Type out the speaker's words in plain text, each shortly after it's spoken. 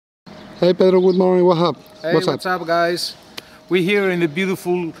Hey Pedro, good morning. Hey, what's up guys? We're here in the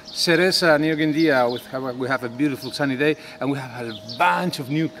beautiful Cereza near Gandia. We have a beautiful sunny day and we have a bunch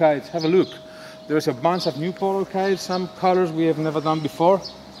of new kites. Have a look. There's a bunch of new Polo kites, some colors we have never done before.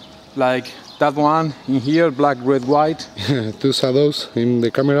 Like that one in here, black, red, white. Two shadows in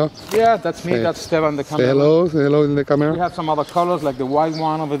the camera. Yeah, that's me, that's Esteban, the camera. Say hello in the camera. We have some other colors like the white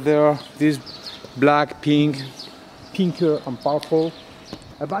one over there, this black, pink, pinker and purple.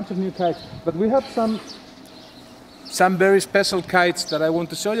 A bunch of new kites, but we have some very special kites that I want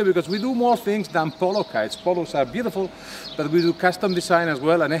to show you because we do more things than Polo kites. Polos are beautiful, but we do custom design as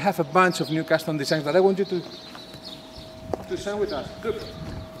well, and I have a bunch of new custom designs that I want you to share with us. Look,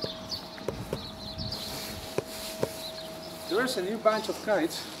 there's a new bunch of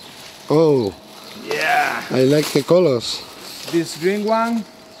kites. Oh, yeah! I like the colors. This green one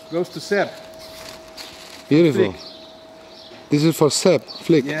goes to Seb. Beautiful. Flick. This is for Seb,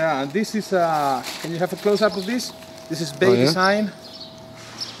 Flick. Yeah, and this is, can you have a close-up of this? This is Bay design.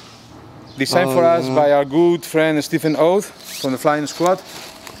 Designed for us by our good friend Stephen Oath from the Flying Squad.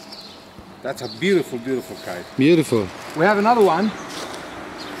 That's a beautiful, beautiful kite. Beautiful. We have another one.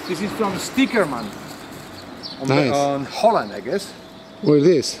 This is from Stickerman. Nice. On Holland, I guess. What is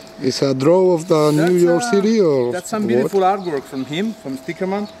this? It's a draw of the New York City or that's some beautiful artwork from him, from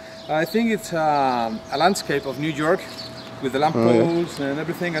Stickerman. I think it's a landscape of New York with the lampposts and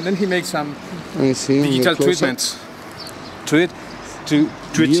everything, and then he makes some digital treatments to it to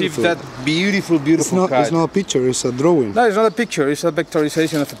achieve that beautiful kite. It's not a picture, it's a drawing. No, it's not a picture, it's a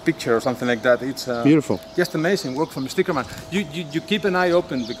vectorization of a picture or something like that. It's beautiful. Just amazing work from Stickerman. You keep an eye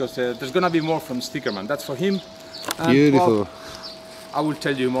open because there's going to be more from Stickerman. That's for him. And, beautiful. well, I will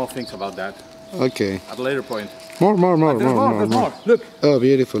tell you more things about that. Okay. At a later point. More. Look. Oh,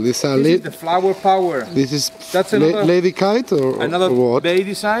 beautiful. This is the flower power. That's another lady kite or what? Bay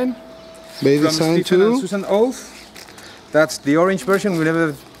design. Bay design too. And Susan Oath. That's the orange version. We've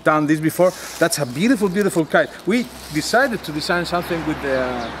never done this before. That's a beautiful, beautiful kite. We decided to design something with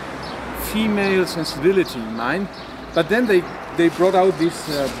the female sensibility in mind, but then they brought out this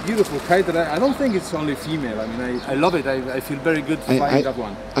beautiful kite that I don't think it's only female. I mean, I love it. I feel very good flying that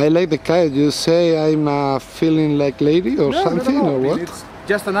one. I like the kite. You say I'm feeling like lady or something or what? It's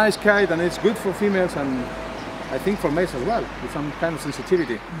just a nice kite and it's good for females and I think for males as well, with some kind of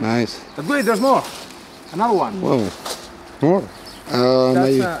sensitivity. Nice. But wait, there's more. Another one. Whoa, more.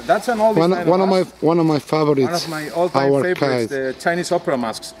 That's an old one of my favorites. One of my all-time favorites, the Chinese opera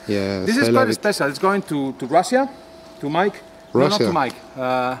masks. Yes, this is quite special. It's going to Russia, to Mike. Russia. No, not to Mike.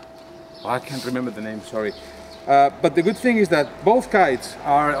 I can't remember the name, sorry. But the good thing is that both kites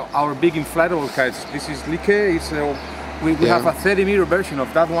are our big inflatable kites. This is Like. We have a 30-meter version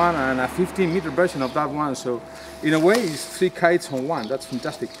of that one and a 15-meter version of that one. So in a way, it's 3 kites on one. That's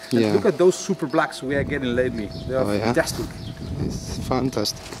fantastic. And look at those super blacks we are getting lately. They are fantastic. It's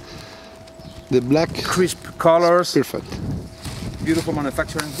fantastic. The black, crisp colors. Perfect. Beautiful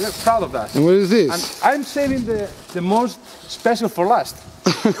manufacturing. We're proud of that. And what is this? And I'm saving the most special for last.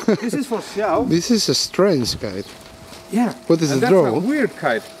 This is for Xiao. This is a strange kite. Yeah. What is the draw? That's a weird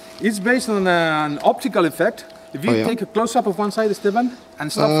kite. It's based on an optical effect. If you take a close-up of one side, Esteban, and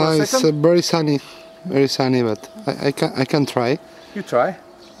stop for a second. It's very sunny, but I can try. You try.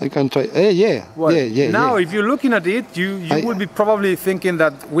 I can try. Now, if you're looking at it, you will be probably thinking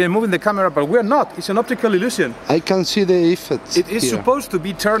that we're moving the camera, but we're not. It's an optical illusion. I can see the effects. It is supposed to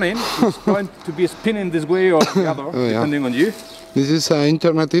be turning. It's going to be spinning this way or the other, depending on you. This is an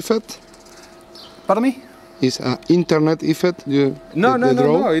internet effect? Pardon me? It's an internet effect?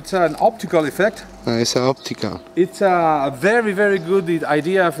 No. It's an optical effect. It's an optical. It's a very, very good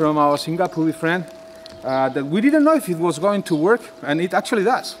idea from our Singapore friend. That we didn't know if it was going to work, and it actually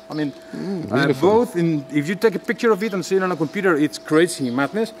does. I mean, if you take a picture of it and see it on a computer, it's crazy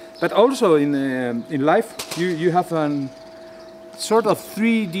madness. But also in life, you have a sort of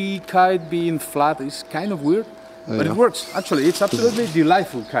 3D kite being flat. It's kind of weird, but it works. Actually, it's absolutely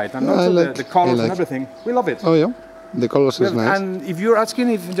delightful kite, and also the colors and everything. We love it. Oh yeah. The colors is nice. And if you're asking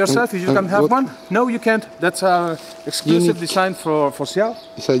yourself if you can have one, no, you can't. That's an exclusive design for Xiao.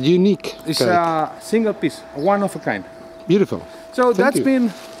 It's a unique It's kite. a single piece, one of a kind. Beautiful. So that's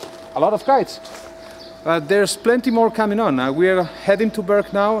been a lot of kites. There's plenty more coming on. We're heading to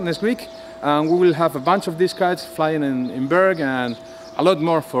Berg now next week, and we will have a bunch of these kites flying in Berg and a lot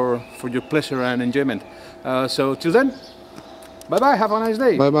more for your pleasure and enjoyment. So till then, bye-bye, have a nice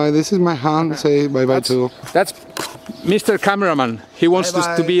day. Bye-bye, this is my hand, say bye-bye too. That's Mr. Cameraman. He wants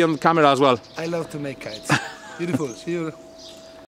to be on camera as well. I love to make kites. Beautiful, see you.